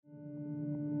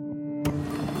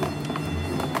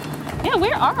Yeah,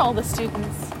 where are all the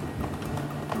students?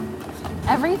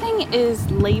 Everything is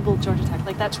labeled Georgia Tech.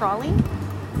 Like that trolley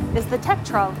is the tech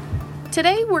trolley.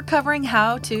 Today, we're covering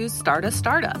how to start a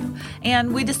startup,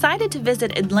 and we decided to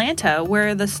visit Atlanta,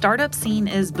 where the startup scene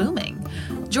is booming.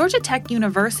 Georgia Tech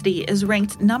University is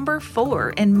ranked number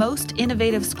 4 in most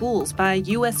innovative schools by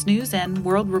U.S. News and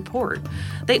World Report.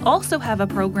 They also have a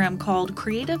program called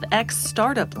Creative X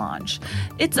Startup Launch.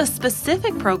 It's a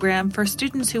specific program for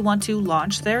students who want to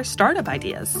launch their startup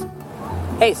ideas.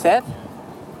 Hey, Seth.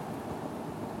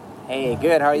 Hey,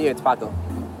 good. How are you? It's Paco.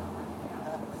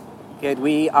 Good.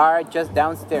 We are just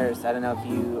downstairs. I don't know if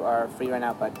you are free right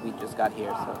now, but we just got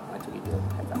here, so I wanted to give you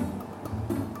a heads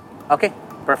up. Okay,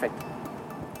 perfect.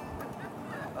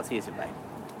 I'll see you soon. Bye.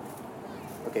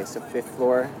 Okay, so 5th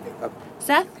floor. Up.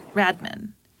 Seth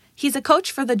Radman. He's a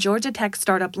coach for the Georgia Tech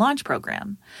Startup Launch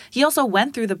Program. He also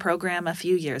went through the program a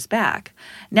few years back.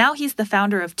 Now he's the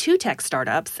founder of 2 tech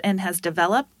startups and has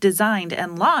developed, designed,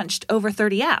 and launched over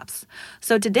 30 apps.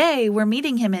 So today, we're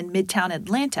meeting him in Midtown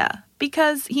Atlanta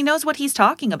because he knows what he's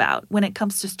talking about when it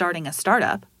comes to starting a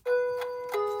startup.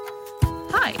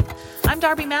 Hi, I'm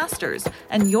Darby Masters,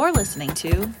 and you're listening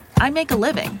to I Make a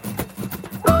Living.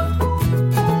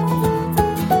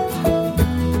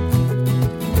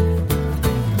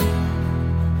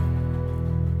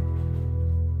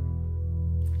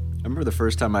 I remember the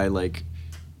first time I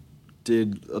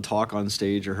did a talk on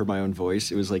stage or heard my own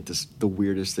voice. It was the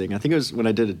weirdest thing. I think it was when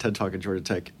I did a TED Talk at Georgia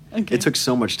Tech. Okay. It took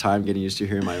so much time getting used to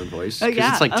hearing my own voice.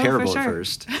 Because it's terrible at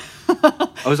first. I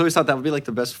always thought that would be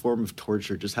the best form of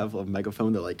torture. Just have a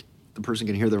megaphone that the person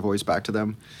can hear their voice back to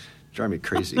them. Drive me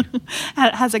crazy.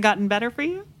 Has it gotten better for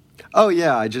you? Oh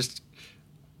yeah,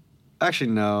 actually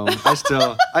no.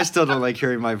 I still don't like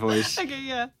hearing my voice. Okay,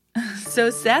 yeah. So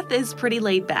Seth is pretty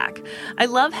laid back. I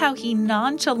love how he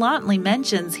nonchalantly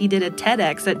mentions he did a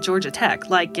TEDx at Georgia Tech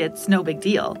like it's no big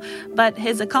deal. But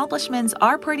his accomplishments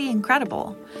are pretty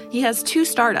incredible. He has 2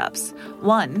 startups.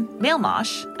 One,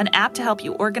 Mailmosh, an app to help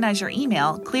you organize your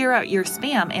email, clear out your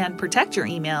spam, and protect your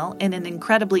email in an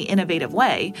incredibly innovative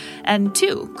way. And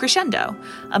 2, Crescendo,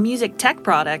 a music tech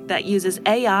product that uses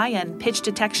AI and pitch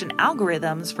detection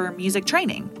algorithms for music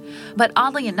training. But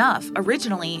oddly enough,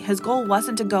 originally, his goal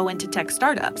wasn't to go into tech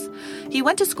startups. He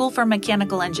went to school for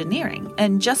mechanical engineering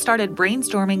and just started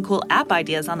brainstorming cool app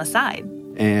ideas on the side.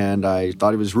 And I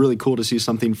thought it was really cool to see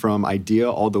something from idea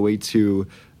all the way to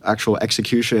actual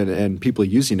execution and people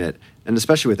using it. And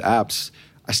especially with apps,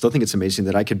 I still think it's amazing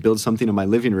that I could build something in my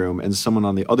living room and someone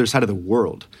on the other side of the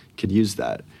world could use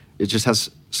that. It just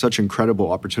has such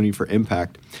incredible opportunity for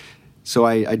impact. So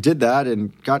I did that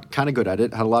and got kind of good at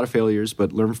it, had a lot of failures,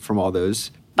 but learned from all those.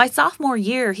 By sophomore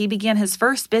year, he began his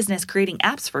first business creating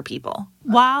apps for people.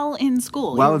 While in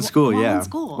school? While in school.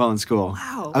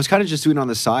 Wow. I was kind of just doing it on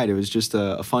the side. It was just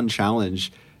a fun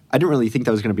challenge. I didn't really think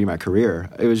that was going to be my career.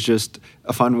 It was just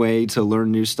a fun way to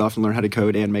learn new stuff and learn how to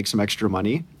code and make some extra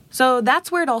money. So that's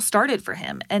where it all started for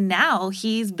him. And now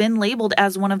he's been labeled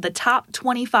as one of the top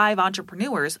 25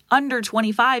 entrepreneurs under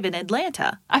 25 in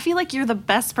Atlanta. I feel like you're the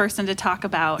best person to talk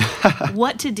about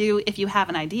what to do if you have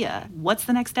an idea. What's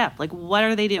the next step? What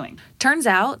are they doing? Turns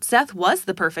out Seth was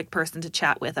the perfect person to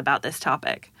chat with about this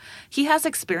topic. He has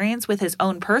experience with his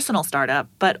own personal startup,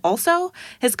 but also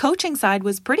his coaching side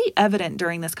was pretty evident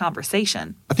during this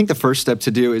conversation. I think the first step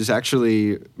to do is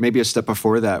actually maybe a step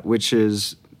before that, which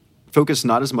is focus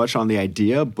not as much on the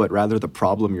idea, but rather the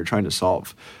problem you're trying to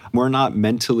solve. We're not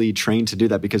mentally trained to do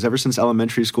that because ever since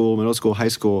elementary school, middle school, high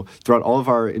school, throughout all of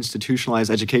our institutionalized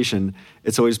education,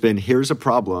 it's always been, here's a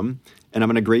problem, and I'm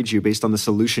going to grade you based on the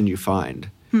solution you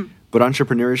find. But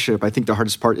entrepreneurship, I think the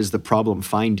hardest part is the problem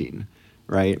finding,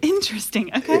 right? Interesting.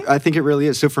 Okay. I think it really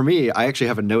is. So for me, I actually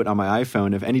have a note on my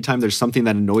iPhone. If anytime there's something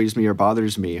that annoys me or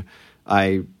bothers me,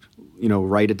 I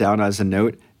write it down as a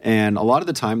note. And a lot of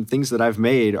the time, things that I've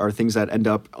made are things that end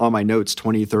up on my notes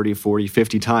 20, 30, 40,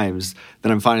 50 times.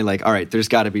 Then I'm finally all right, there's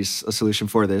got to be a solution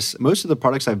for this. Most of the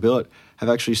products I've built have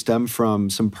actually stemmed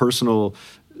from some personal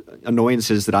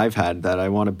annoyances that I've had that I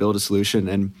want to build a solution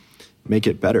and make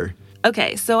it better.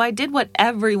 Okay, so I did what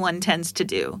everyone tends to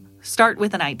do. Start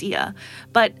with an idea.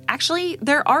 But actually,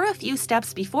 there are a few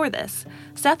steps before this.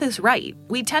 Seth is right.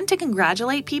 We tend to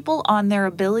congratulate people on their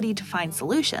ability to find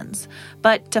solutions.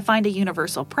 But to find a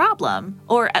universal problem,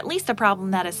 or at least a problem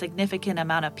that a significant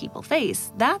amount of people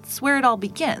face, that's where it all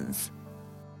begins.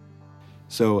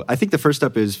 So I think the first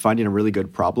step is finding a really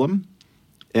good problem.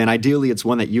 And ideally, it's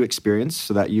one that you experience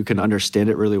so that you can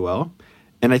understand it really well.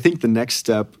 And I think the next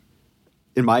step,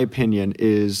 in my opinion,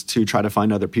 is to try to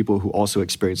find other people who also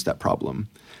experience that problem.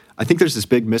 I think there's this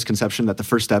big misconception that the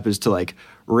first step is to like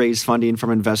raise funding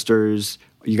from investors.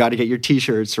 You got to get your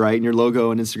t-shirts, right? And your logo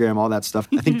and Instagram, all that stuff.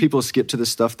 I think people skip to the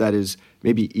stuff that is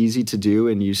maybe easy to do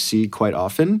and you see quite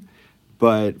often.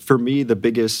 But for me, the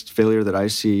biggest failure that I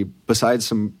see, besides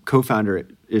some co-founder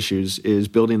issues, is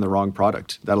building the wrong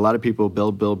product. That a lot of people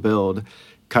build,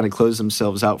 kind of close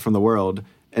themselves out from the world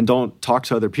and don't talk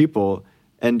to other people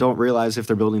and don't realize if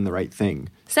they're building the right thing.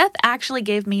 Seth actually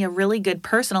gave me a really good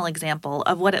personal example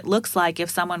of what it looks like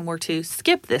if someone were to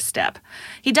skip this step.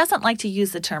 He doesn't like to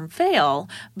use the term fail,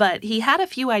 but he had a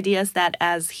few ideas that,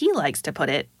 as he likes to put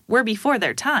it, were before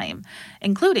their time,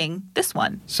 including this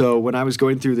one. So when I was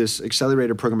going through this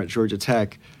accelerator program at Georgia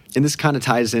Tech, and this kind of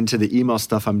ties into the email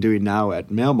stuff I'm doing now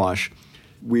at Mailmosh,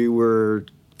 we were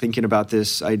thinking about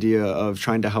this idea of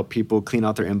trying to help people clean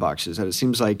out their inboxes. And it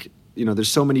seems like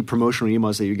there's so many promotional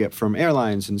emails that you get from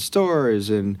airlines and stores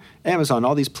and Amazon,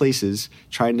 all these places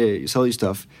trying to sell you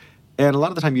stuff. And a lot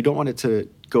of the time you don't want it to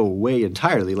go away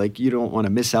entirely. Like you don't want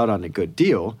to miss out on a good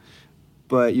deal,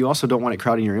 but you also don't want it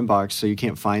crowding your inbox so you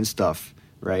can't find stuff,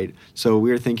 right? So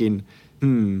we were thinking,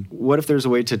 what if there's a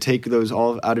way to take those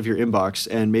all out of your inbox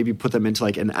and maybe put them into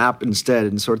like an app instead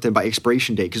and sort them by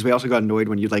expiration date? Because we also got annoyed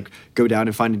when you'd like go down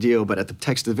and find a deal, but at the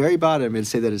text at the very bottom it'd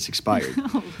say that it's expired.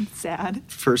 Oh, sad.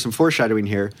 For some foreshadowing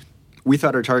here, we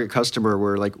thought our target customer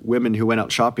were like women who went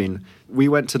out shopping. We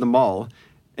went to the mall,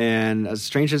 and as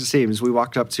strange as it seems, we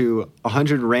walked up to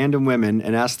 100 random women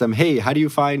and asked them, hey, how do you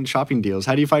find shopping deals?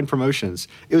 How do you find promotions?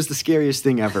 It was the scariest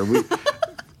thing ever.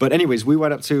 But anyways, we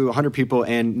went up to 100 people,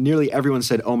 and nearly everyone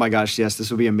said, oh my gosh, yes, this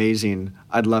would be amazing.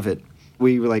 I'd love it.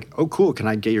 We were like, oh, cool. Can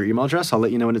I get your email address? I'll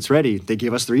let you know when it's ready. They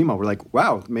gave us their email. We're like,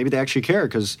 wow, maybe they actually care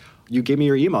because you gave me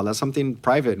your email. That's something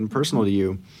private and personal to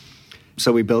you.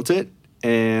 So we built it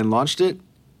and launched it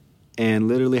and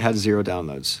literally had 0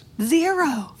 downloads.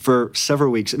 0? For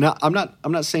several weeks. Now, I'm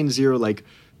not saying 0 like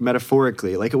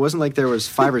metaphorically. Like it wasn't like there was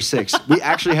 5 or 6. We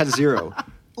actually had 0.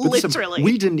 Literally.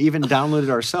 We didn't even download it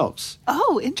ourselves.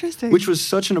 Oh, interesting. Which was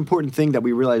such an important thing that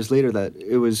we realized later that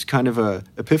it was kind of a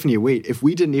epiphany. Wait, if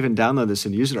we didn't even download this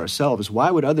and use it ourselves, why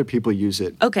would other people use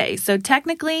it? Okay, so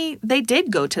technically, they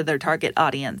did go to their target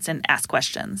audience and ask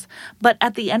questions. But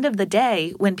at the end of the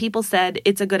day, when people said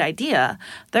it's a good idea,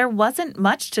 there wasn't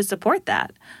much to support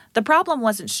that. The problem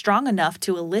wasn't strong enough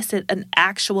to elicit an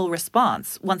actual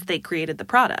response once they created the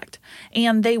product.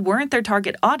 And they weren't their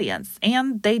target audience,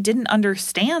 and they didn't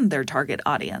understand their target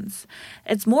audience.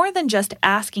 It's more than just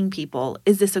asking people,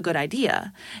 is this a good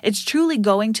idea? It's truly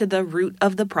going to the root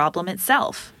of the problem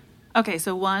itself. Okay,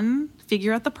 so 1,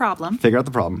 figure out the problem. Figure out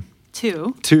the problem.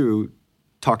 2,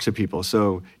 talk to people.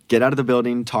 So get out of the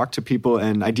building, talk to people,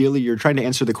 and ideally you're trying to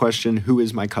answer the question, who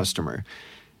is my customer?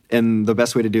 And the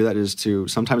best way to do that is to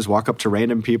sometimes walk up to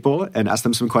random people and ask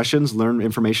them some questions, learn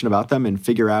information about them, and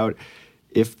figure out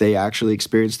if they actually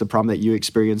experienced the problem that you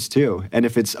experienced too. And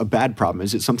if it's a bad problem,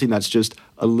 is it something that's just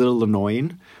a little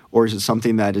annoying, or is it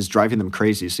something that is driving them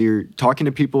crazy? So you're talking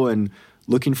to people and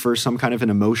looking for some kind of an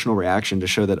emotional reaction to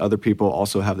show that other people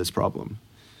also have this problem.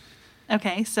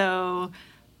 Okay, so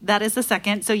that is the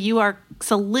second. So you are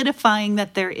solidifying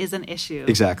that there is an issue.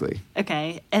 Exactly.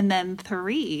 Okay, and then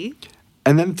 3...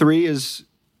 And then 3 is,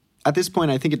 at this point,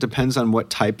 I think it depends on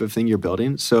what type of thing you're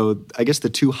building. So I guess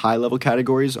the 2 high-level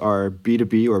categories are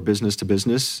B2B or business to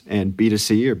business and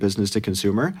B2C or business to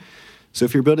consumer. So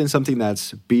if you're building something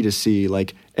that's B2C,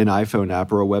 like an iPhone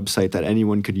app or a website that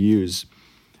anyone could use,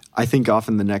 I think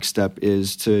often the next step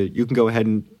is you can go ahead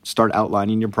and start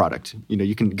outlining your product.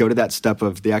 You can go to that step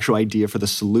of the actual idea for the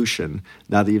solution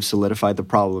now that you've solidified the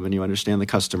problem and you understand the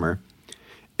customer.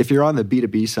 If you're on the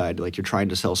B2B side, like you're trying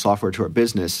to sell software to a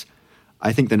business,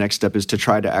 I think the next step is to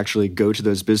try to actually go to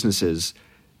those businesses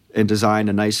and design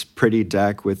a nice, pretty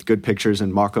deck with good pictures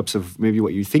and mock-ups of maybe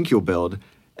what you think you'll build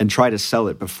and try to sell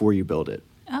it before you build it.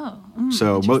 Oh,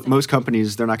 so most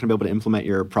companies, they're not going to be able to implement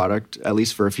your product, at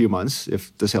least for a few months,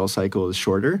 if the sales cycle is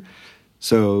shorter.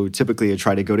 So typically, I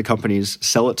try to go to companies,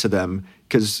 sell it to them,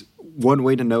 because one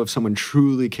way to know if someone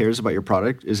truly cares about your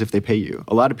product is if they pay you.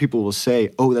 A lot of people will say,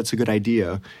 oh, that's a good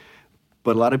idea.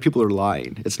 But a lot of people are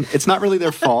lying. It's not really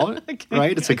their fault,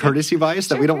 right? It's a courtesy bias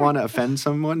that we don't want to offend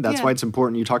someone. That's why it's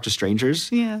important you talk to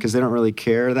strangers because they don't really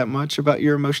care that much about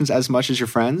your emotions as much as your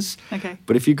friends. Okay.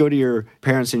 But if you go to your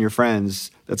parents and your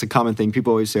friends, that's a common thing. People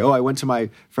always say, oh, I went to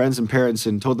my friends and parents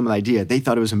and told them an idea. They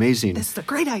thought it was amazing. This is a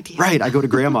great idea. Right. I go to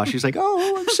grandma. She's like,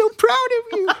 oh, I'm so proud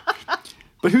of you.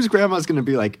 But whose grandma's going to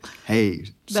be like, hey,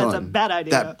 son, that's a bad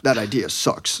idea. That idea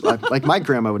sucks. Like my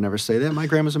grandma would never say that. My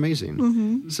grandma's amazing.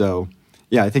 Mm-hmm. So...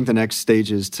 yeah, I think the next stage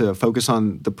is to focus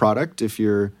on the product if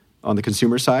you're on the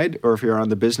consumer side, or if you're on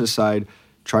the business side,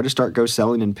 try to start go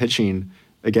selling and pitching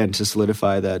again, to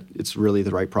solidify that it's really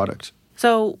the right product.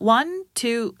 So 1,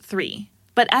 2, 3.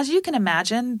 But as you can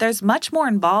imagine, there's much more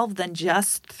involved than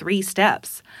just 3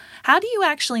 steps. How do you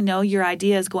actually know your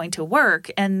idea is going to work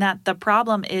and that the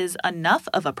problem is enough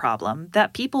of a problem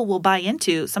that people will buy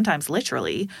into, sometimes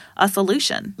literally, a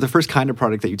solution? The first kind of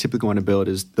product that you typically want to build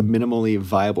is the minimally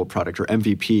viable product, or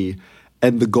MVP.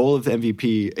 And the goal of the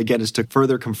MVP, again, is to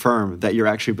further confirm that you're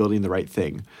actually building the right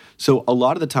thing. So a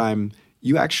lot of the time,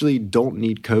 you actually don't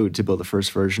need code to build the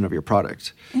first version of your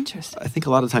product. Interesting. I think a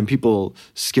lot of time people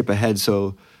skip ahead.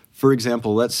 So, for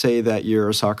example, let's say that you're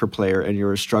a soccer player and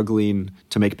you're struggling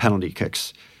to make penalty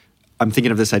kicks. I'm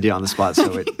thinking of this idea on the spot,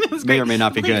 so it may or may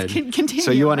not be Please, good. continue.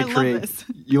 So you want I to love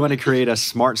this. create a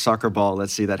smart soccer ball,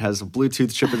 let's see, that has a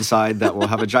Bluetooth chip inside that will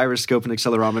have a gyroscope and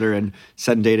accelerometer and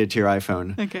send data to your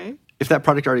iPhone. Okay. If that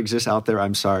product already exists out there,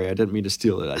 I'm sorry. I didn't mean to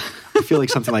steal it. I feel like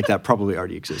something like that probably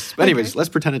already exists. But anyways, let's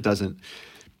pretend it doesn't.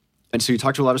 And so you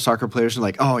talk to a lot of soccer players and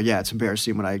like, oh, yeah, it's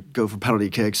embarrassing when I go for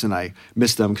penalty kicks and I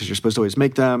miss them because you're supposed to always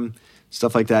make them,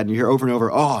 stuff like that. And you hear over and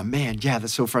over, oh, man, yeah,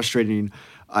 that's so frustrating.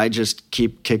 I just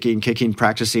keep kicking,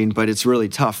 practicing, but it's really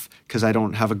tough because I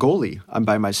don't have a goalie. I'm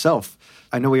by myself.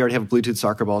 I know we already have a Bluetooth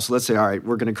soccer ball, so let's say, all right,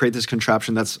 we're going to create this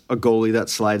contraption that's a goalie that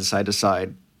slides side to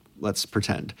side. Let's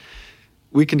pretend.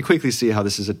 We can quickly see how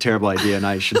this is a terrible idea, and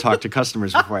I should talk to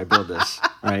customers before I build this,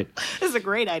 right? This is a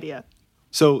great idea.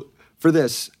 So for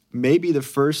this, maybe the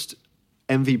first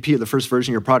MVP, or the first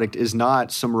version of your product, is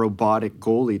not some robotic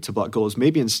goalie to block goals.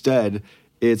 Maybe instead,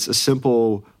 it's a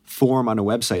simple form on a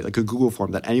website, like a Google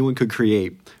form that anyone could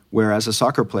create, where as a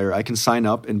soccer player, I can sign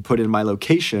up and put in my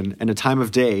location and a time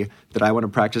of day that I want to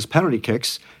practice penalty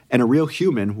kicks, and a real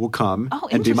human will come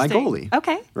and be my goalie.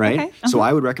 Okay. Right? Okay. So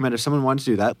I would recommend if someone wants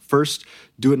to do that, first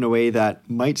do it in a way that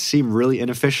might seem really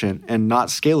inefficient and not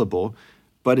scalable,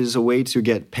 but is a way to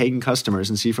get paying customers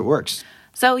and see if it works.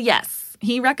 So yes,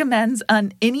 he recommends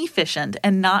an inefficient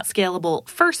and not scalable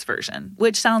first version,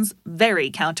 which sounds very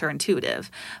counterintuitive.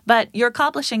 But you're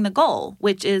accomplishing the goal,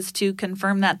 which is to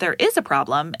confirm that there is a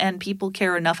problem and people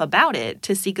care enough about it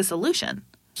to seek a solution.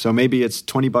 So maybe it's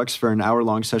 $20 for an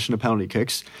hour-long session of penalty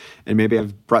kicks, and maybe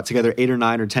I've brought together 8 or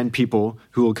 9 or 10 people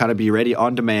who will kind of be ready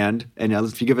on demand, and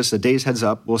if you give us a day's heads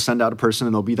up, we'll send out a person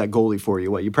and they'll be that goalie for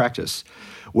you while you practice.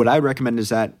 What I recommend is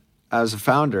that as a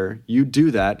founder, you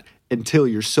do that until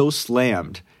you're so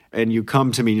slammed and you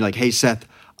come to me and you're like, hey, Seth,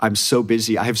 I'm so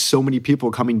busy. I have so many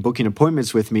people coming booking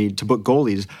appointments with me to book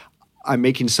goalies. I'm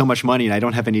making so much money and I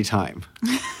don't have any time,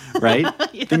 right?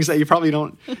 Yes. Things that you probably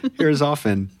don't hear as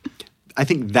often. I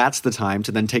think that's the time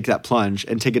to then take that plunge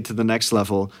and take it to the next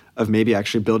level of maybe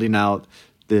actually building out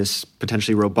this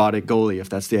potentially robotic goalie, if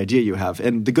that's the idea you have.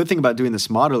 And the good thing about doing this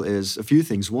model is a few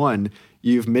things. One,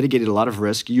 you've mitigated a lot of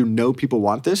risk. You know people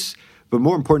want this, but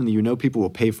more importantly, you know people will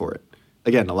pay for it.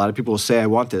 Again, a lot of people will say, I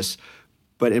want this.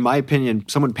 But in my opinion,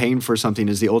 someone paying for something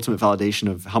is the ultimate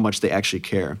validation of how much they actually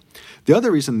care. The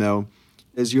other reason, though,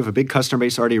 is you have a big customer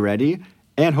base already ready,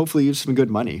 and hopefully you have some good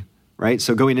money. Right?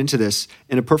 So going into this,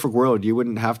 in a perfect world, you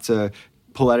wouldn't have to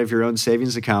pull out of your own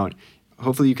savings account.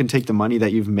 Hopefully you can take the money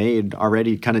that you've made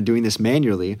already kind of doing this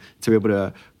manually to be able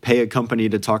to pay a company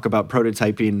to talk about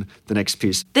prototyping the next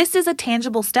piece. This is a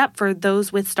tangible step for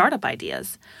those with startup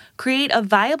ideas. Create a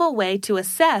viable way to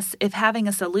assess if having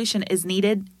a solution is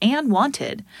needed and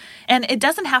wanted. And it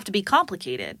doesn't have to be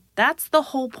complicated. That's the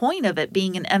whole point of it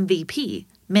being an MVP,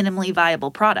 minimally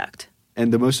viable product.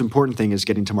 And the most important thing is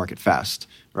getting to market fast,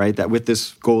 right? That with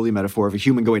this goalie metaphor of a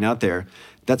human going out there,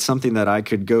 that's something that I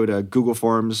could go to Google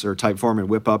Forms or Typeform and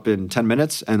whip up in 10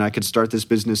 minutes, and I could start this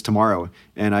business tomorrow.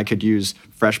 And I could use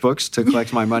FreshBooks to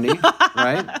collect my money,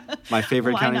 right? My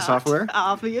favorite accounting software.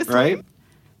 Obviously. Right?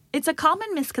 It's a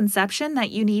common misconception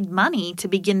that you need money to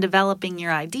begin developing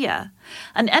your idea.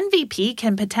 An MVP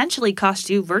can potentially cost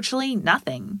you virtually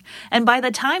nothing. And by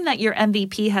the time that your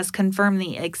MVP has confirmed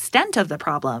the extent of the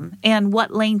problem and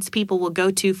what lengths people will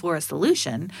go to for a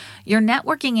solution, your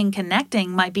networking and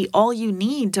connecting might be all you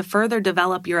need to further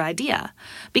develop your idea.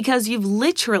 Because you've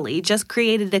literally just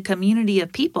created a community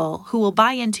of people who will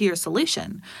buy into your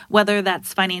solution, whether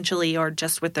that's financially or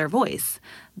just with their voice.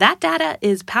 That data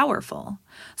is powerful.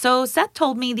 So Seth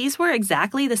told me these were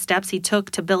exactly the steps he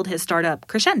took to build his startup,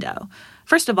 Crescendo.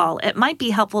 First of all, it might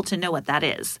be helpful to know what that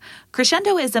is.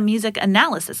 Crescendo is a music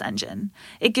analysis engine.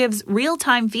 It gives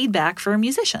real-time feedback for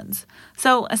musicians.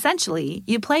 So essentially,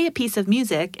 you play a piece of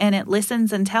music and it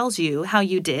listens and tells you how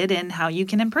you did and how you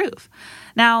can improve.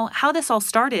 Now, how this all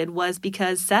started was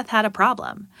because Seth had a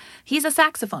problem. He's a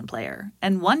saxophone player,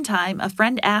 and one time a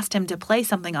friend asked him to play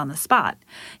something on the spot.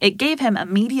 It gave him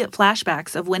immediate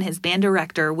flashbacks of when his band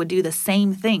director would do the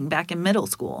same thing back in middle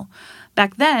school.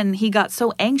 Back then, he got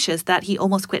so anxious that he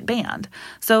almost quit band.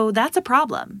 So that's a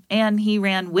problem, and he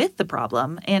ran with the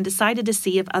problem and decided to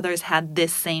see if others had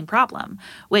this same problem,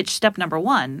 which step number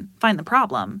 1, find the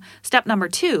problem. Step number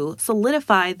 2,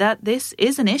 solidify that this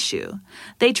is an issue.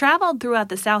 They traveled throughout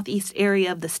the southeast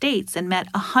area of the states and met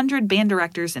 100 band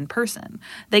directors in person.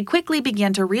 They quickly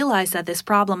began to realize that this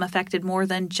problem affected more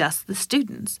than just the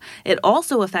students. It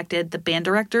also affected the band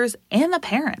directors and the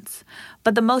parents.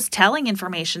 But the most telling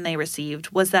information they received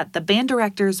was that the band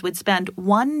directors would spend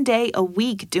 1 day a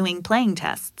week doing playing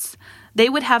tests. They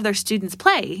would have their students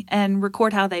play and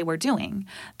record how they were doing.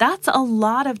 That's a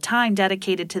lot of time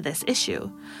dedicated to this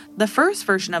issue. The first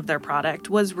version of their product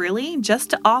was really just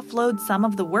to offload some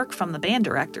of the work from the band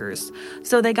directors.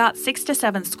 So they got 6 to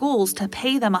 7 schools to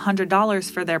pay them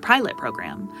 $100 for their pilot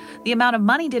program. The amount of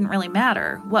money didn't really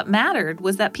matter. What mattered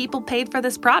was that people paid for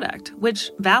this product,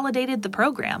 which validated the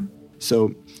program.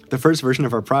 So the first version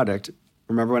of our product,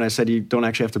 remember when I said you don't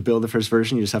actually have to build the first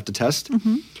version, you just have to test?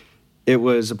 Mm-hmm. It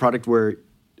was a product where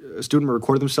a student would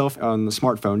record themselves on the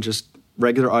smartphone, just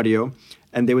regular audio,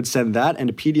 and they would send that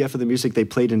and a PDF of the music they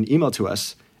played in an email to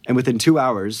us, and within 2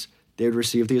 hours, they would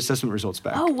receive the assessment results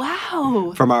back. Oh,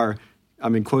 wow. From our,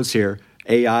 I'm in quotes here,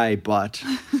 AI bot,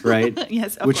 right?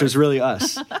 Yes, of Which course. was really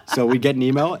us. So we'd get an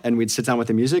email, and we'd sit down with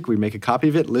the music, we'd make a copy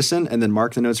of it, listen, and then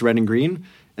mark the notes red and green,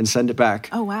 and send it back.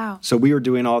 Oh, wow. So we were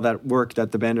doing all that work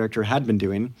that the band director had been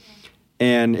doing,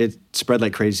 and it spread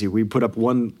like crazy. We put up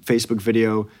one Facebook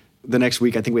video. The next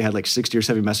week, I think we had like 60 or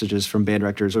 70 messages from band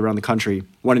directors around the country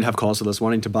wanting to have calls with us,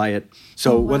 wanting to buy it.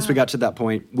 So once we got to that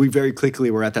point, we very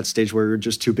quickly were at that stage where we were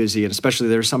just too busy. And especially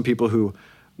there are some people who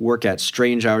work at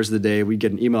strange hours of the day. We'd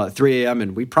get an email at 3 a.m.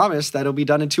 and we promise that it'll be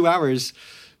done in 2 hours.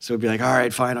 So we'd be like, all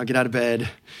right, fine, I'll get out of bed,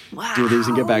 do these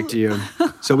and get back to you.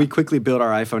 So we quickly built our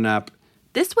iPhone app.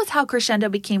 This was how Crescendo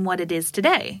became what it is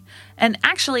today. And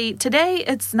actually, today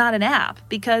it's not an app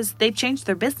because they've changed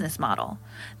their business model.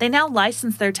 They now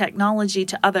license their technology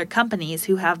to other companies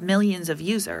who have millions of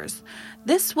users.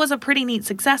 This was a pretty neat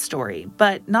success story,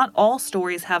 but not all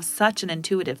stories have such an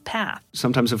intuitive path.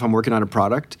 Sometimes if I'm working on a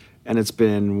product and it's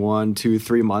been 1, 2,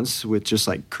 3 months with just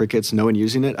like crickets, no one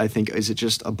using it, I think, is it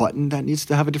just a button that needs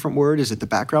to have a different word? Is it the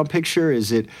background picture?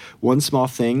 Is it one small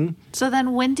thing? So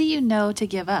then when do you know to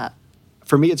give up?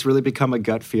 For me, it's really become a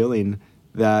gut feeling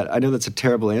that I know that's a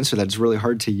terrible answer, that it's really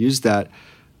hard to use that.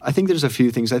 I think there's a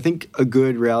few things. I think a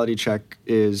good reality check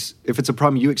is if it's a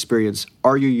problem you experience,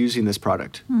 are you using this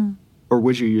product? Or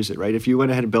would you use it, right? If you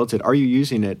went ahead and built it, are you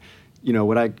using it? You know,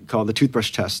 what I call the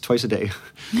toothbrush test, twice a day.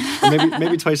 Or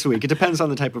maybe twice a week. It depends on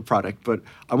the type of product, but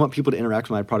I want people to interact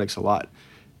with my products a lot.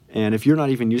 And if you're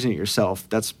not even using it yourself,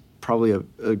 that's probably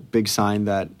a big sign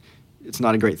that it's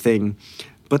not a great thing.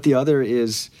 But the other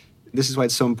is, this is why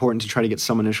it's so important to try to get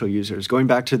some initial users. Going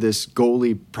back to this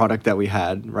goalie product that we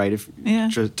had, right?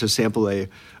 To sample a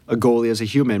goalie as a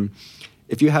human,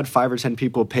 if you had 5 or 10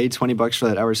 people pay $20 for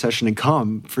that hour session and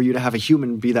come for you to have a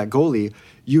human be that goalie,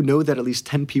 you know that at least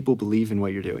 10 people believe in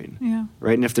what you're doing,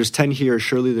 right? And if there's 10 here,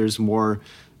 surely there's more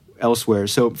elsewhere.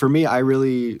 So for me, I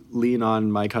really lean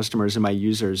on my customers and my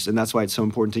users, and that's why it's so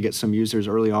important to get some users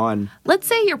early on. Let's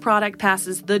say your product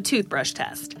passes the toothbrush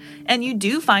test, and you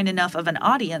do find enough of an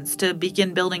audience to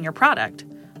begin building your product.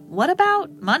 What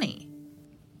about money?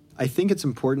 I think it's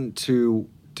important to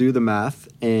do the math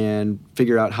and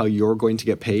figure out how you're going to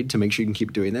get paid to make sure you can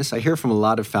keep doing this. I hear from a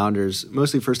lot of founders,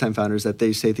 mostly first-time founders, that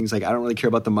they say things like, I don't really care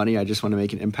about the money, I just want to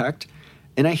make an impact.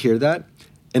 And I hear that.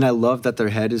 And I love that their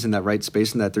head is in that right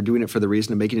space and that they're doing it for the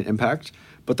reason of making an impact.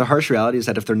 But the harsh reality is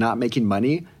that if they're not making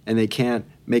money and they can't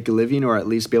make a living or at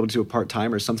least be able to do it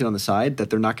part-time or something on the side, that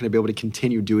they're not going to be able to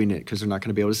continue doing it because they're not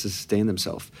going to be able to sustain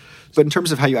themselves. But in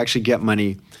terms of how you actually get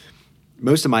money,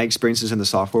 most of my experiences in the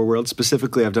software world,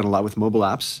 specifically I've done a lot with mobile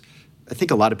apps. I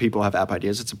think a lot of people have app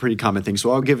ideas. It's a pretty common thing. So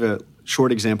I'll give a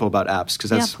short example about apps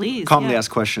because that's a commonly asked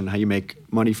question, how you make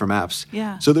money from apps.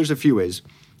 Yeah. So there's a few ways.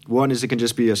 One is it can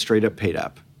just be a straight up paid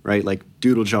app, right? Like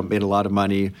Doodle Jump made a lot of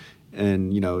money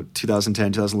in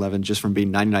 2010, 2011 just from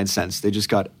being 99 cents. They just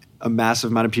got a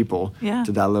massive amount of people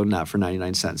to download an app for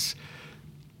 99 cents.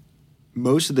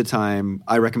 Most of the time,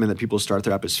 I recommend that people start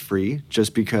their app as free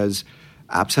just because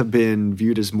apps have been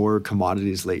viewed as more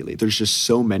commodities lately. There's just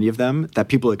so many of them that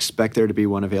people expect there to be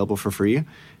one available for free.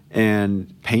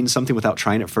 And paying something without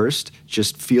trying it first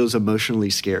just feels emotionally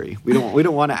scary. We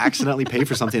don't want to accidentally pay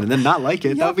for something and then not like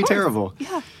it. That would be terrible.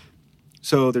 Yeah.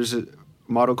 So there's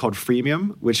model called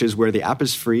freemium, which is where the app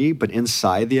is free, but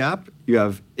inside the app, you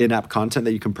have in-app content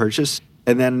that you can purchase.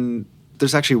 And then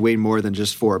there's actually way more than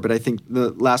just 4, but I think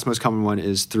the last most common one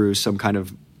is through some kind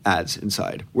of ads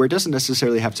inside, where it doesn't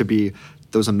necessarily have to be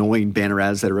those annoying banner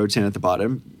ads that are rotating at the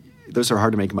bottom. Those are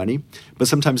hard to make money, but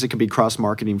sometimes it can be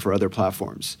cross-marketing for other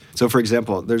platforms. So for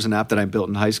example, there's an app that I built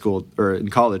in high school or in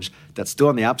college that's still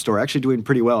on the App Store, actually doing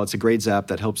pretty well. It's a grades app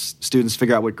that helps students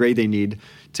figure out what grade they need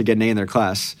to get an A in their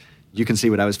class. You can see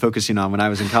what I was focusing on when I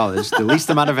was in college, the least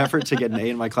amount of effort to get an A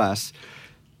in my class.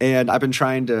 And I've been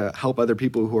trying to help other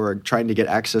people who are trying to get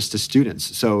access to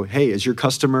students. So, hey, is your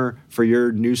customer for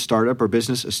your new startup or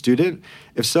business a student?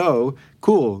 If so,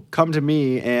 cool, come to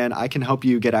me and I can help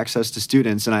you get access to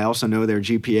students. And I also know their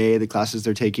GPA, the classes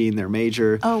they're taking, their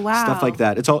major, stuff like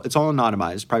that. It's all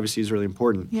anonymized. Privacy is really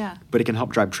important. Yeah. But it can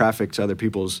help drive traffic to other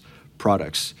people's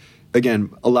products.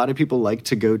 Again, a lot of people like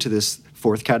to go to this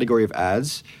 4th category of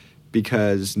ads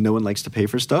because no one likes to pay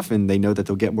for stuff and they know that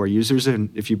they'll get more users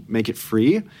if you make it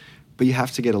free, but you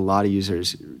have to get a lot of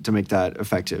users to make that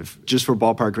effective. Just for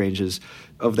ballpark ranges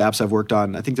of the apps I've worked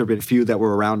on, I think there have been a few that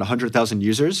were around 100,000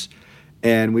 users,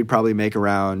 and we'd probably make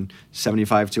around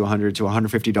 $75 to $100 to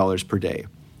 $150 per day.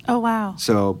 Oh, wow.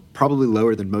 So probably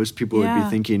lower than most people would be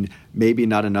thinking, maybe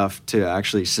not enough to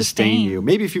actually sustain you.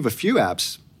 Maybe if you have a few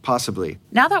apps, possibly.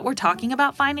 Now that we're talking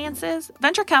about finances,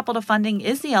 venture capital funding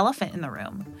is the elephant in the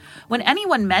room. When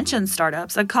anyone mentions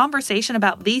startups, a conversation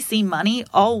about VC money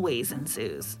always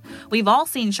ensues. We've all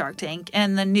seen Shark Tank,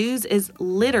 and the news is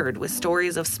littered with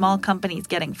stories of small companies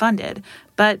getting funded.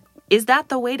 But is that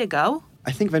the way to go?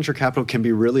 I think venture capital can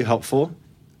be really helpful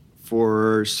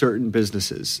for certain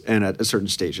businesses and at certain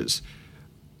stages.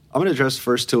 I'm going to address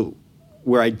first to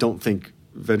where I don't think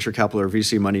venture capital or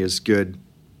VC money is good.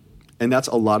 And that's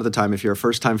a lot of the time if you're a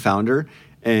first-time founder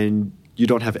and you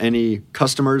don't have any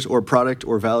customers or product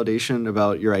or validation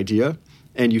about your idea,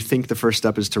 and you think the first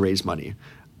step is to raise money.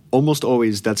 Almost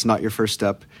always, that's not your first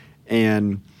step.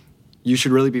 And you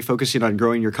should really be focusing on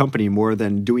growing your company more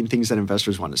than doing things that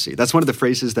investors want to see. That's one of the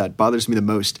phrases that bothers me the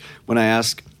most when I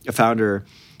ask a founder,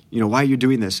 why are you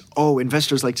doing this? Oh,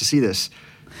 investors like to see this.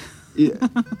 Yeah,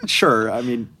 sure,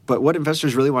 but what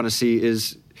investors really want to see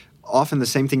is often the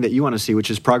same thing that you want to see, which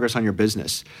is progress on your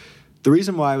business. The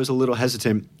reason why I was a little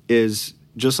hesitant is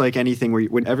just like anything where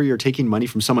whenever you're taking money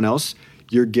from someone else,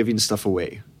 you're giving stuff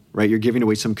away, right? You're giving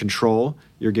away some control.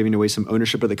 You're giving away some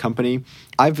ownership of the company.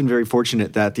 I've been very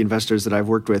fortunate that the investors that I've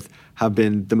worked with have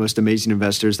been the most amazing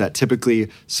investors that typically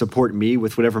support me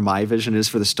with whatever my vision is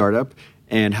for the startup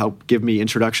and help give me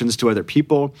introductions to other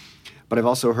people. But I've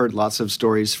also heard lots of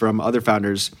stories from other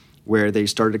founders where they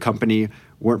started a company,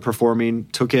 weren't performing,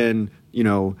 took in,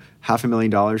 $500,000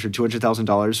 or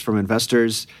 $200,000 from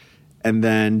investors, and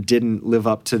then didn't live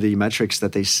up to the metrics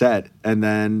that they set. And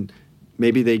then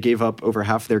maybe they gave up over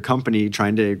half their company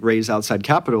trying to raise outside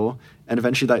capital, and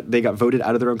eventually they got voted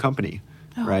out of their own company,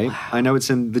 right? Wow. I know it's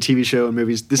in the TV show and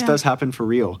movies. This does happen for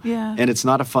real. Yeah. And it's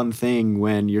not a fun thing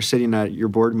when you're sitting at your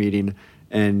board meeting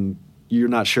and you're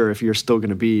not sure if you're still going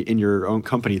to be in your own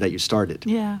company that you started.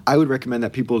 Yeah. I would recommend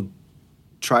that people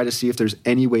try to see if there's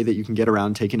any way that you can get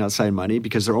around taking outside money,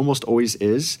 because there almost always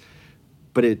is,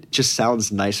 but it just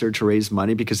sounds nicer to raise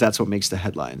money because that's what makes the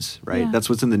headlines, right? Yeah. That's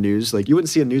what's in the news. Like, you wouldn't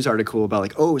see a news article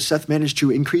about Seth managed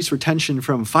to increase retention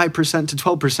from 5% to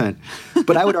 12%.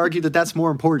 But I would argue that that's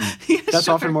more important. That's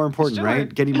often more important,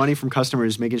 right? Getting money from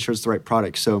customers, making sure it's the right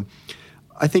product. So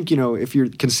I think, if you're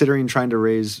considering trying to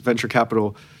raise venture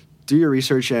capital, do your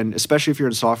research, and especially if you're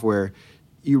in software,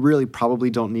 you really probably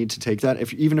don't need to take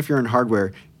that. Even if you're in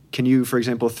hardware, can you, for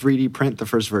example, 3D print the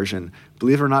first version?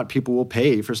 Believe it or not, people will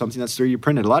pay for something that's 3D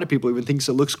printed. A lot of people even think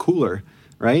it looks cooler,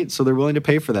 right? So they're willing to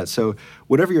pay for that. So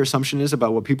whatever your assumption is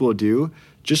about what people will do,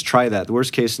 just try that. The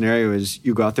worst case scenario is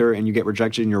you go out there and you get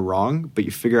rejected and you're wrong, but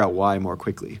you figure out why more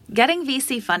quickly. Getting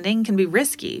VC funding can be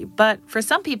risky, but for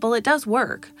some people it does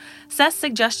work. Seth's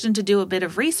suggestion to do a bit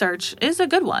of research is a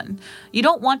good one. You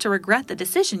don't want to regret the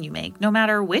decision you make, no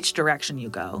matter which direction you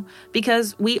go,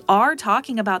 because we are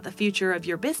talking about the future of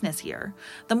your business here.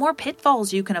 The more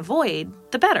pitfalls you can avoid,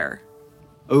 the better.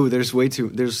 Oh, there's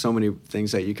so many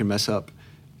things that you can mess up.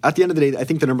 At the end of the day, I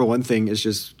think the number one thing is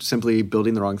just simply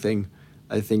building the wrong thing.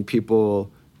 I think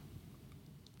people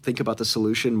think about the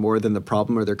solution more than the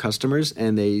problem or their customers,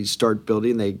 and they start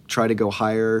building. They try to go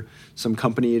hire some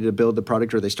company to build the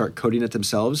product, or they start coding it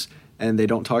themselves, and they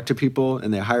don't talk to people,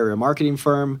 and they hire a marketing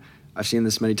firm. I've seen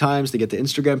this many times. They get the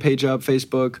Instagram page up,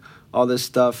 Facebook, all this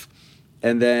stuff.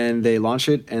 and then they launch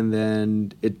it, and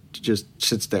then it just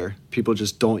sits there. People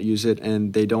just don't use it,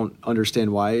 and they don't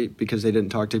understand why, because they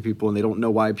didn't talk to people, and they don't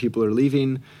know why people are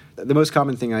leaving. The most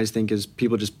common thing I think is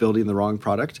people just building the wrong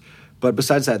product. But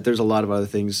besides that, there's a lot of other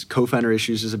things. Co-founder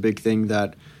issues is a big thing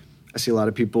that I see a lot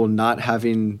of people not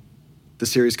having the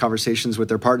serious conversations with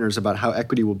their partners about how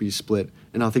equity will be split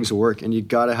and how things will work. And you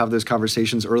got to have those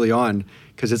conversations early on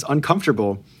because it's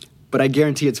uncomfortable. But I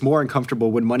guarantee it's more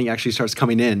uncomfortable when money actually starts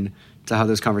coming in to have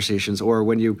those conversations, or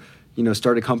when you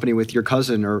start a company with your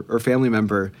cousin or family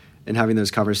member and having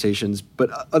those conversations. But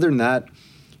other than that,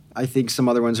 I think some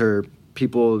other ones are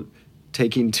people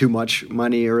taking too much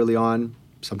money early on.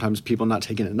 Sometimes people not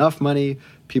taking enough money.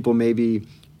 People maybe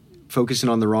focusing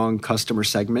on the wrong customer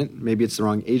segment. Maybe it's the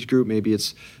wrong age group. Maybe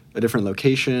it's a different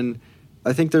location.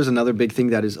 I think there's another big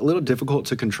thing that is a little difficult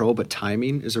to control, but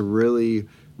timing is a really,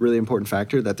 really important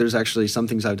factor. That there's actually some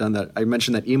things I've done that I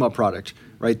mentioned that email product,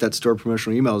 right? That store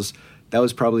promotional emails, that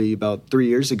was probably about 3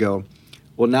 years ago.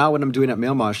 Well, now what I'm doing at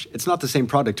Mailmosh, it's not the same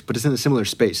product, but it's in a similar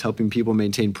space, helping people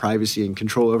maintain privacy and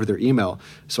control over their email.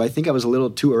 So I think I was a little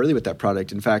too early with that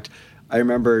product. In fact, I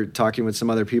remember talking with some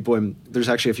other people, and there's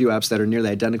actually a few apps that are nearly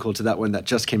identical to that one that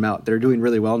just came out. They're doing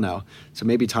really well now. So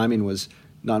maybe timing was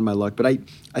not in my luck. But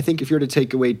I think if you were to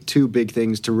take away two big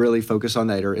things to really focus on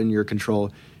that are in your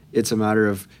control, it's a matter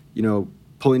of,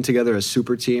 pulling together a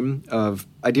super team of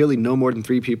ideally no more than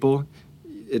 3 people.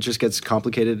 It just gets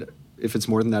complicated if it's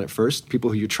more than that at first. People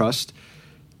who you trust,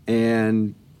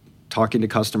 and talking to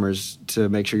customers to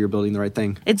make sure you're building the right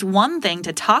thing. It's one thing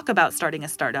to talk about starting a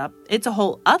startup. It's a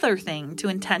whole other thing to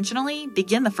intentionally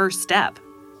begin the first step.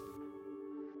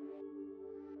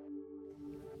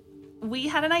 We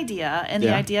had an idea, and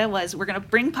the idea was we're going to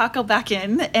bring Paco back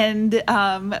in, and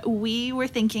we were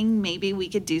thinking maybe we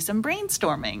could do some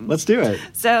brainstorming. Let's do it.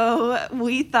 So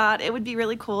we thought it would be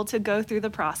really cool to go through the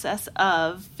process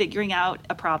of figuring out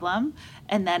a problem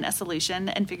and then a solution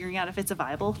and figuring out if it's a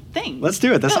viable thing. Let's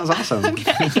do it. That sounds awesome.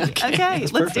 Okay,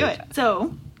 let's do it.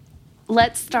 So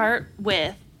let's start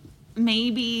with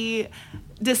maybe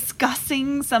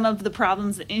discussing some of the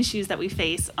problems and issues that we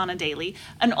face on a daily.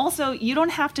 And also, you don't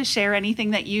have to share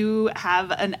anything that you have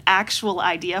an actual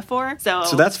idea for. So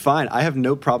that's fine. I have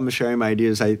no problem sharing my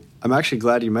ideas. I'm actually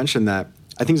glad you mentioned that.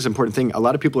 I think it's an important thing. A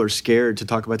lot of people are scared to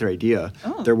talk about their idea.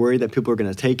 Oh. They're worried that people are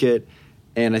going to take it.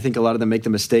 And I think a lot of them make the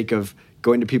mistake of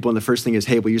going to people and the first thing is,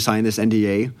 hey, will you sign this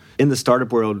NDA? In the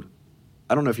startup world,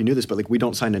 I don't know if you knew this, but we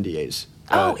don't sign NDAs.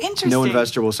 Oh, interesting. No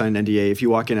investor will sign an NDA. If you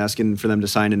walk in asking for them to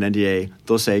sign an NDA,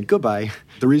 they'll say goodbye.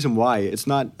 The reason why, it's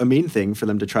not a mean thing for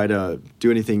them to try to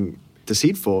do anything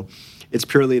deceitful. It's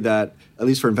purely that, at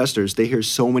least for investors, they hear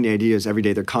so many ideas every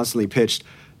day. They're constantly pitched.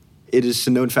 It is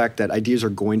a known fact that ideas are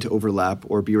going to overlap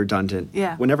or be redundant.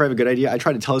 Yeah. Whenever I have a good idea, I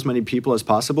try to tell as many people as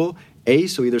possible. A,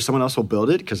 so either someone else will build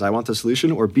it because I want the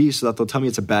solution, or B, so that they'll tell me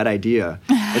it's a bad idea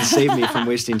and save me from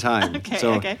wasting time.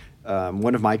 Okay.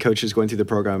 One of my coaches going through the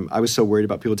program, I was so worried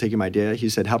about people taking my idea. He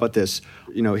said, how about this?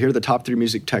 Here are the top 3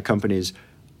 music tech companies.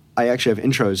 I actually have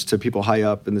intros to people high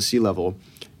up in the C-level.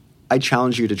 I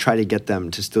challenge you to try to get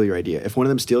them to steal your idea. If one of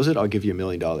them steals it, I'll give you $1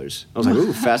 million. I was like,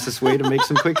 ooh, fastest way to make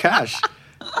some quick cash.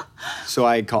 So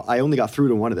I only got through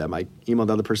to one of them. I emailed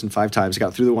the other person 5 times. I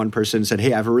got through to one person, said,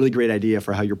 hey, I have a really great idea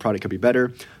for how your product could be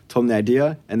better. Told them the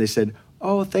idea, and they said,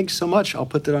 oh, thanks so much. I'll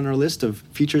put that on our list of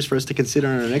features for us to consider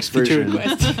on our next version.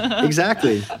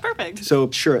 Exactly. Perfect. So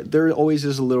sure, there always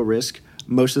is a little risk.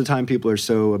 Most of the time, people are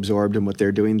so absorbed in what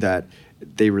they're doing that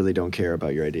they really don't care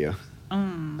about your idea.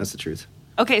 That's the truth.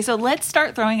 Okay, so let's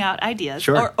start throwing out ideas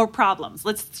or problems.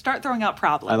 Let's start throwing out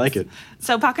problems. I like it.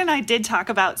 So Paco and I did talk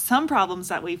about some problems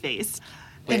that we faced.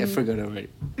 Wait, I forgot already.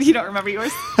 You don't remember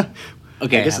yours?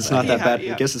 Okay. I guess it's not that bad.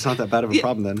 I guess it's not that bad of a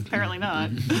problem then. Apparently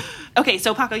not. Okay,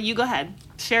 so Paco, you go ahead.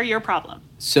 Share your problem.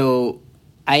 So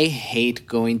I hate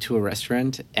going to a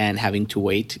restaurant and having to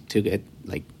wait to get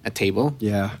a table.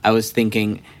 Yeah. I was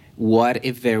thinking, what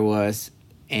if there was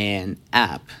an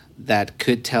app that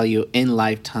could tell you in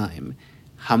live time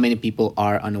how many people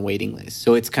are on a waiting list?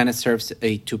 So it kind of serves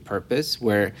a two-purpose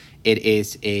where it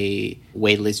is a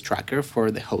waitlist tracker for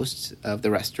the hosts of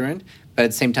the restaurant, but at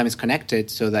the same time it's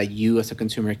connected so that you as a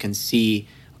consumer can see,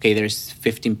 okay, there's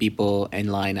 15 people in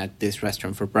line at this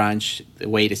restaurant for brunch. The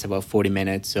wait is about 40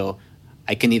 minutes, so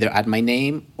I can either add my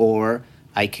name or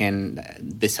I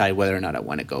can decide whether or not I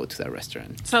want to go to that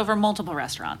restaurant. So for multiple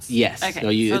restaurants? Yes. Okay. So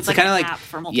it's kind of app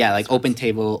for multiple restaurants. like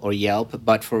OpenTable or Yelp,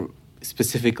 but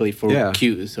specifically for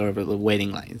queues or the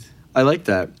waiting lines. I like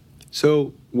that.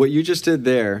 So what you just did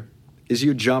there is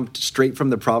you jumped straight from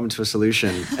the problem to a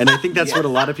solution. And I think that's what a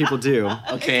lot of people do.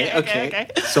 Okay.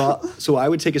 So I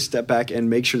would take a step back and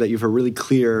make sure that you have a really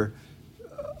clear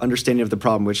understanding of the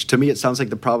problem, which to me it sounds like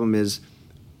the problem is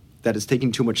that it's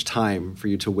taking too much time for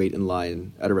you to wait in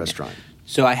line at a restaurant.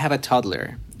 So I have a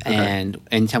toddler, and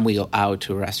anytime we go out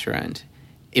to a restaurant,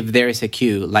 if there is a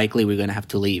queue, likely we're going to have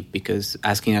to leave, because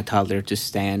asking a toddler to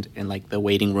stand in like the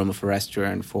waiting room of a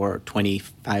restaurant for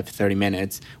 25, 30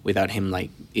 minutes without him like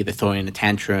either throwing a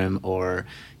tantrum or,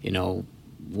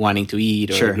 wanting to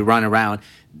eat or run around,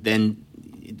 then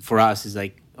for us is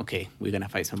like, okay, we're going to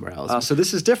fight somewhere else. So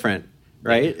this is different.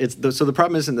 Right? So the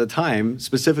problem isn't the time.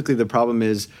 Specifically, the problem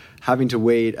is having to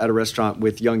wait at a restaurant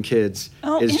with young kids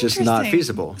is just not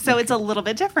feasible. So it's a little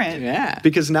bit different. Yeah.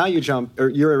 Because now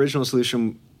your original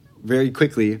solution very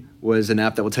quickly was an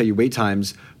app that will tell you wait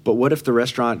times. But what if the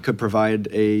restaurant could provide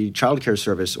a childcare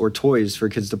service or toys for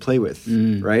kids to play with,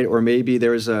 right? Or maybe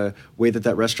there's a way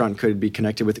that restaurant could be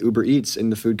connected with Uber Eats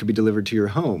and the food could be delivered to your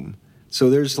home.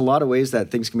 So there's a lot of ways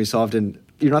that things can be solved, and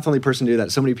you're not the only person to do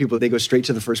that. So many people, they go straight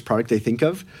to the first product they think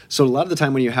of. So a lot of the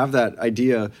time when you have that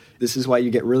idea, this is why you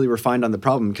get really refined on the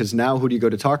problem, because now who do you go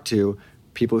to talk to?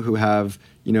 People who have,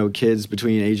 kids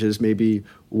between ages maybe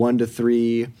 1 to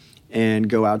 3 and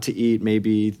go out to eat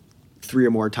maybe 3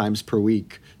 or more times per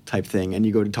week type thing. And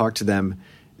you go to talk to them.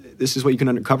 This is what you can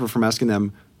uncover from asking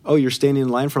them, oh, you're standing in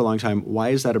line for a long time. Why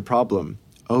is that a problem?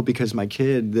 Oh, because my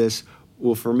kid, this...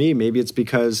 Well, for me, maybe it's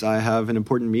because I have an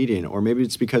important meeting, or maybe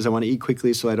it's because I want to eat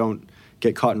quickly so I don't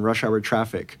get caught in rush hour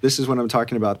traffic. This is what I'm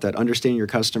talking about, that understanding your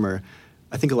customer.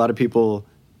 I think a lot of people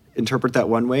interpret that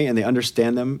one way and they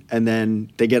understand them, and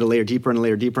then they get a layer deeper and a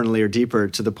layer deeper and a layer deeper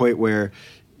to the point where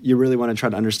you really want to try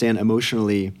to understand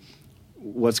emotionally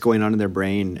what's going on in their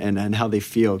brain and how they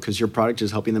feel, because your product is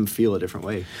helping them feel a different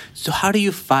way. So how do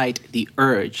you fight the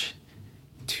urge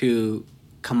to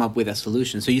come up with a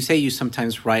solution? So you say you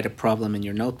sometimes write a problem in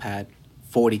your notepad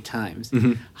 40 times.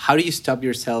 How do you stop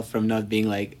yourself from not being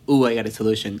like, ooh, I got a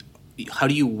solution? How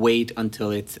do you wait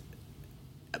until it's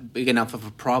big enough of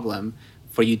a problem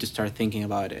for you to start thinking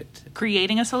about it?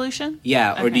 Creating a solution?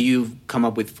 Yeah, or do you come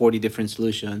up with 40 different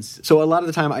solutions? So a lot of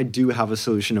the time I do have a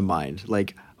solution in mind.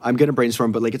 Like, I'm going to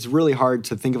brainstorm, but like it's really hard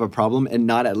to think of a problem and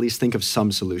not at least think of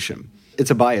some solution. It's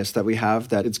a bias that we have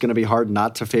that it's going to be hard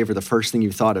not to favor the first thing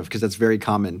you thought of, because that's very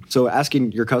common. So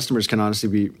asking your customers can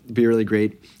honestly be really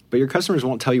great, but your customers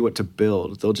won't tell you what to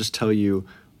build. They'll just tell you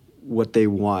what they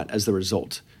want as the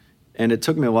result. And it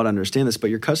took me a while to understand this, but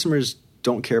your customers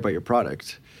don't care about your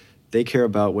product. They care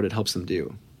about what it helps them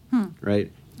do,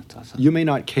 right? That's awesome. You may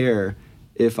not care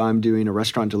if I'm doing a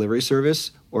restaurant delivery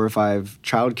service or if I have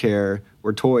childcare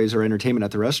or toys or entertainment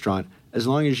at the restaurant, as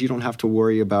long as you don't have to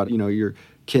worry about, your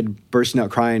kid bursting out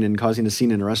crying and causing a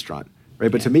scene in a restaurant,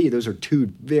 right? But to me, those are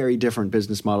two very different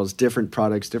business models, different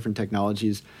products, different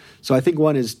technologies. So I think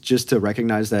one is just to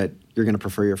recognize that you're going to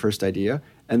prefer your first idea,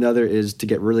 and the other is to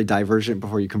get really divergent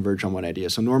before you converge on one idea.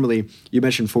 So normally, you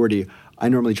mentioned 40. I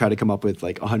normally try to come up with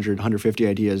like 100, 150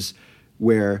 ideas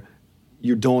where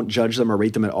you don't judge them or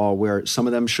rate them at all, where some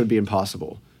of them should be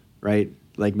impossible, right?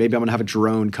 Like maybe I'm going to have a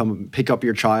drone come pick up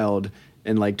your child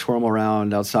and like twirl them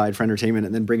around outside for entertainment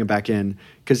and then bring them back in.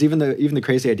 Because even the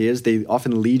crazy ideas, they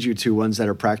often lead you to ones that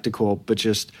are practical but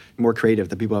just more creative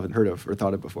that people haven't heard of or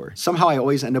thought of before. Somehow I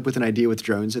always end up with an idea with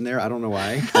drones in there. I don't know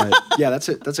why. But yeah, that's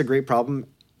a great problem.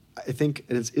 I think,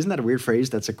 isn't that a weird phrase?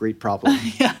 That's a great problem.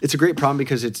 Yeah. It's a great problem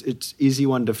because it's easy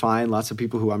one to find. Lots of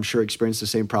people who I'm sure experience the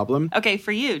same problem. Okay,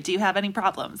 for you, do you have any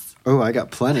problems? Oh, I got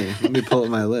plenty. Let me pull up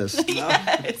my list.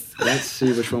 Yes. Let's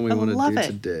see which one we want to do it.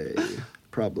 today.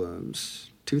 Problems.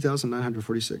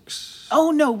 2,946.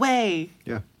 Oh, no way.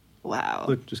 Yeah. Wow.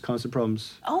 Look, just constant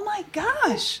problems. Oh my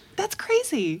gosh. That's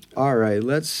crazy. All right,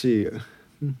 let's see.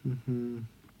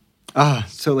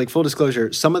 So like full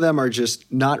disclosure, some of them are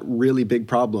just not really big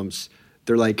problems.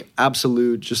 They're like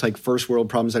absolute, just like first world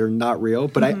problems that are not real.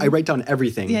 But I write down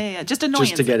everything. Yeah. Just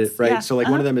annoyances. Just to get it right. Yeah. So like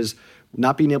one of them is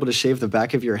not being able to shave the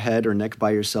back of your head or neck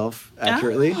by yourself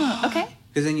accurately. Oh, okay.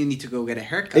 Because then you need to go get a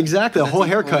haircut. Exactly, a That's whole the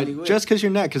haircut only way. just because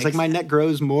your neck. Because like my neck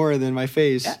grows more than my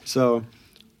face. Yeah. So,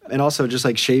 and also just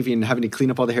like shaving, having to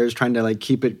clean up all the hairs, trying to like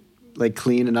keep it like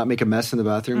clean and not make a mess in the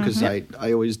bathroom because I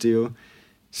always do.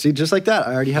 See, just like that,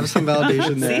 I already have some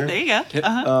validation there. See, there you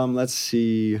go. Let's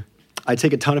see. I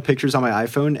take a ton of pictures on my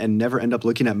iPhone and never end up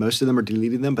looking at most of them or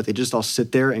deleting them, but they just all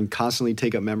sit there and constantly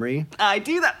take up memory. I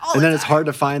do that all And the then time. it's hard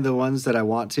to find the ones that I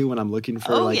want to when I'm looking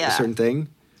for a certain thing,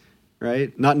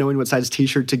 right? Not knowing what size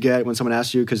T-shirt to get when someone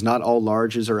asks you, because not all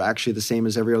larges are actually the same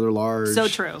as every other large. So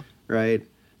true. Right?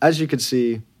 As you can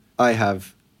see, I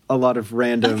have a lot of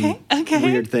random Okay.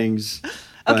 weird things.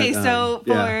 Okay, but, so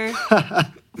yeah.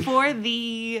 for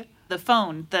the the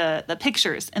phone, the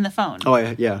pictures in the phone. Oh,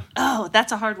 yeah. Oh,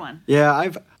 that's a hard one. Yeah,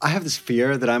 I have this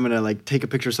fear that I'm gonna like take a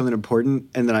picture of something important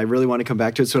and then I really want to come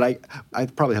back to it. So I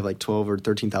probably have like 12 or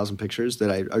 13,000 pictures that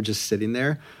are just sitting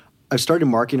there. I've started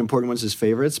marking important ones as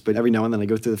favorites, but every now and then I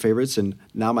go through the favorites, and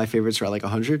now my favorites are at like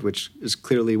 100, which is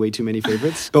clearly way too many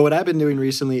favorites. But what I've been doing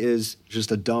recently is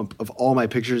just a dump of all my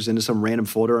pictures into some random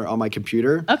folder on my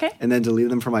computer. Okay. And then delete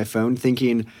them from my phone,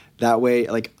 thinking that way,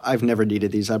 like, I've never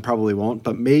needed these. I probably won't.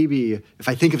 But maybe if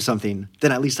I think of something,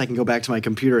 then at least I can go back to my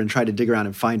computer and try to dig around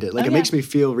and find it. Like, it makes me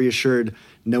feel reassured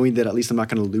knowing that at least I'm not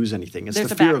going to lose anything. It's There's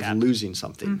the a fear backup. of losing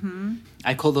something. Mm-hmm.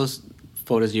 I call those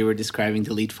photos you were describing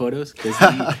delete photos,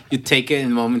 because you take it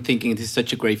in a moment thinking this is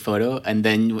such a great photo, and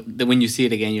then when you see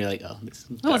it again you're like, oh, this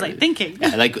is What was I thinking?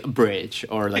 Yeah, like a bridge,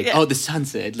 or like, oh, the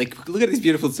sunset, like, look at this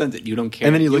beautiful sunset. You don't care,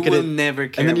 And then you look at will it, never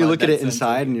care, and then you about look at that it inside,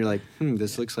 sunset. and you're like,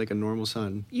 this looks like a normal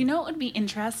sun. You know what would be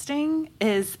interesting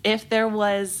is if there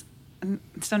was.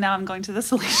 So now I'm going to the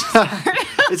solution part.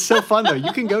 It's so fun though.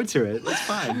 You can go to it. It's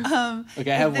fine.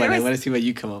 Okay, I have one. I want to see what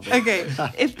you come up with. Okay,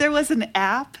 if there was an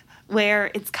app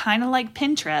where it's kind of like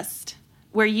Pinterest,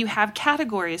 where you have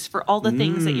categories for all the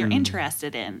things that you're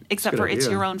interested in, except good for it's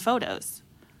idea. your own photos.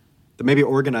 Maybe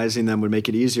organizing them would make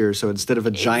it easier. So instead of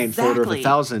a giant folder of Exactly.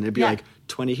 1,000, it'd be Yeah. like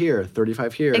 20 here,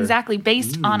 35 here. Exactly,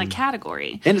 based on a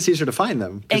category. And it's easier to find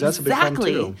them, because that's a big problem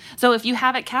too. So if you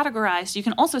have it categorized, you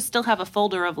can also still have a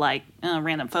folder of like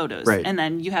random photos. Right. And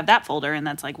then you have that folder, and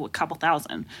that's like a couple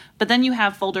thousand. But then you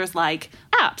have folders like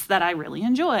apps that I really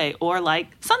enjoy, or like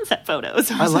sunset photos.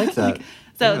 Or I like something.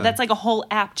 that. So Yeah. that's like a whole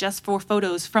app just for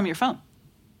photos from your phone.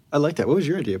 I like that. What was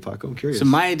your idea, Paco? I'm curious. So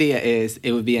my idea is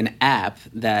it would be an app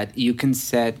that you can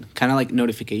set kind of like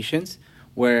notifications,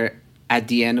 where at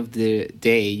the end of the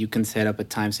day you can set up a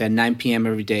time. So at 9 p.m.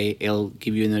 every day, it'll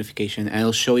give you a notification and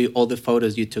it'll show you all the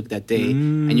photos you took that day,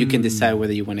 and you can decide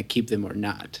whether you want to keep them or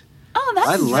not. Oh, that's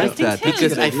I like interesting that. too. That's a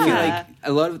Because good I idea. feel like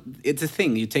a lot of it's a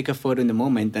thing. You take a photo in the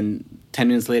moment, and 10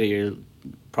 minutes later you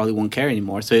probably won't care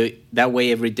anymore. So that way,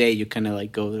 every day you kind of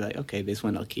like go like, okay, this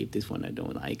one I'll keep, this one I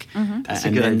don't like, That's a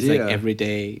and good then it's idea. like every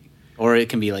day, or it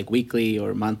can be like weekly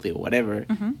or monthly or whatever.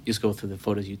 Mm-hmm. You just go through the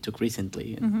photos you took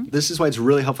recently. And This is why it's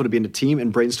really helpful to be in a team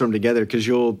and brainstorm together, because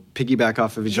you'll piggyback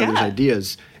off of each other's Yeah.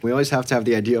 ideas. We always have to have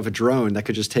the idea of a drone that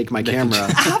could just take my camera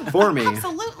for me.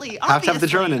 Absolutely. Have to have the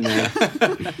drone in there.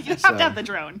 You have to have the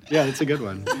drone. Yeah, that's a good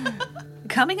one.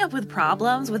 Coming up with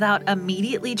problems without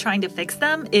immediately trying to fix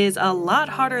them is a lot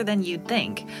harder than you'd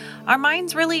think. Our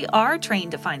minds really are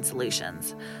trained to find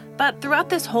solutions. But throughout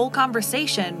this whole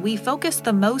conversation, we focus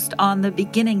the most on the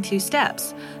beginning two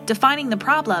steps, defining the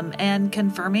problem and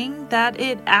confirming that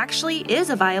it actually is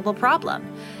a viable problem.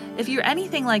 If you're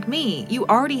anything like me, you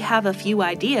already have a few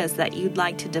ideas that you'd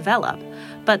like to develop.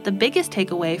 But the biggest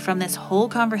takeaway from this whole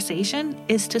conversation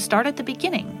is to start at the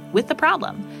beginning with the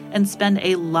problem and spend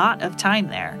a lot of time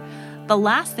there. The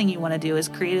last thing you want to do is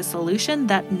create a solution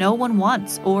that no one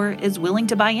wants or is willing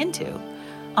to buy into.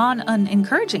 On an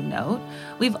encouraging note,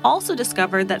 we've also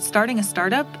discovered that starting a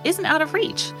startup isn't out of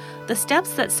reach. The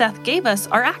steps that Seth gave us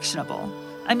are actionable.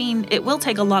 I mean, it will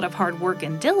take a lot of hard work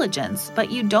and diligence,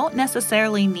 but you don't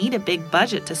necessarily need a big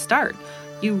budget to start.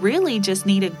 You really just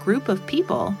need a group of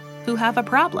people who have a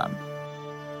problem.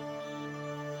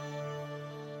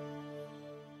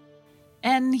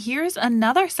 And here's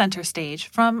another center stage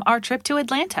from our trip to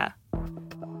Atlanta.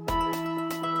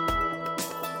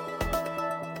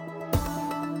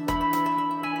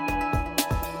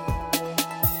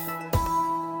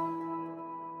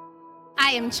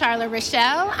 I am Charla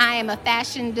Rochelle. I am a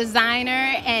fashion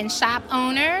designer and shop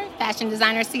owner, fashion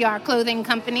designer CR Clothing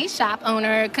Company, shop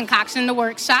owner Concoction the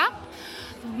Workshop.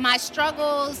 My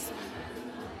struggles,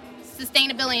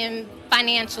 sustainability and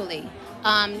financially,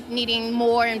 needing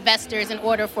more investors in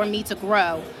order for me to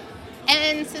grow.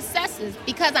 And successes,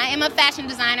 because I am a fashion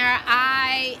designer,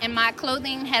 and my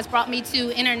clothing has brought me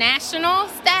to international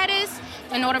status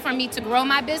in order for me to grow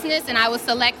my business, and I was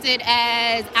selected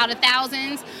as out of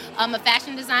thousands of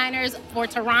fashion designers for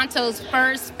Toronto's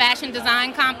first fashion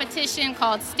design competition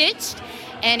called Stitched,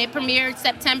 and it premiered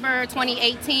September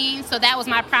 2018. So that was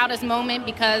my proudest moment,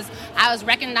 because I was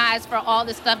recognized for all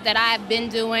the stuff that I've been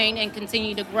doing and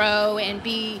continue to grow and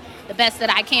be the best that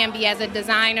I can be as a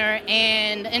designer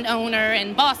and an owner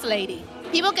and boss lady.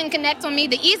 People can connect with me.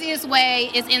 The easiest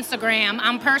way is Instagram.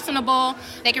 I'm personable.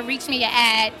 They can reach me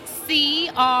at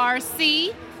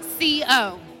CRCCO.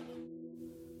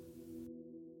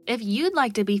 If you'd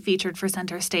like to be featured for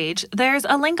Center Stage, there's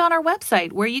a link on our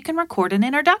website where you can record an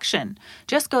introduction.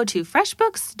 Just go to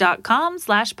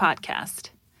freshbooks.com/podcast.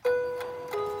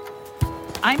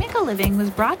 I Make a Living was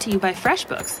brought to you by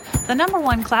FreshBooks, the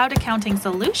 #1 cloud accounting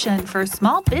solution for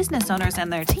small business owners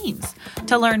and their teams.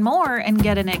 To learn more and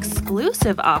get an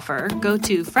exclusive offer, go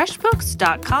to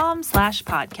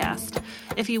freshbooks.com/podcast.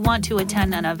 If you want to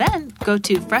attend an event, go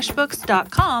to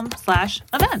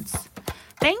freshbooks.com/events.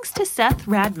 Thanks to Seth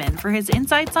Radman for his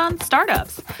insights on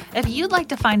startups. If you'd like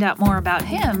to find out more about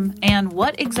him and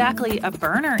what exactly a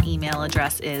burner email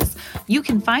address is, you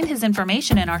can find his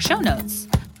information in our show notes.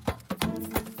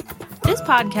 This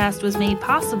podcast was made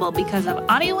possible because of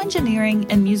audio engineering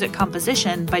and music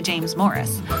composition by James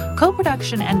Morris,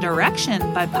 co-production and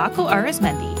direction by Paco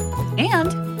Arizmendi.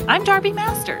 And I'm Darby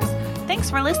Masters. Thanks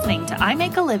for listening to I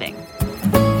Make a Living.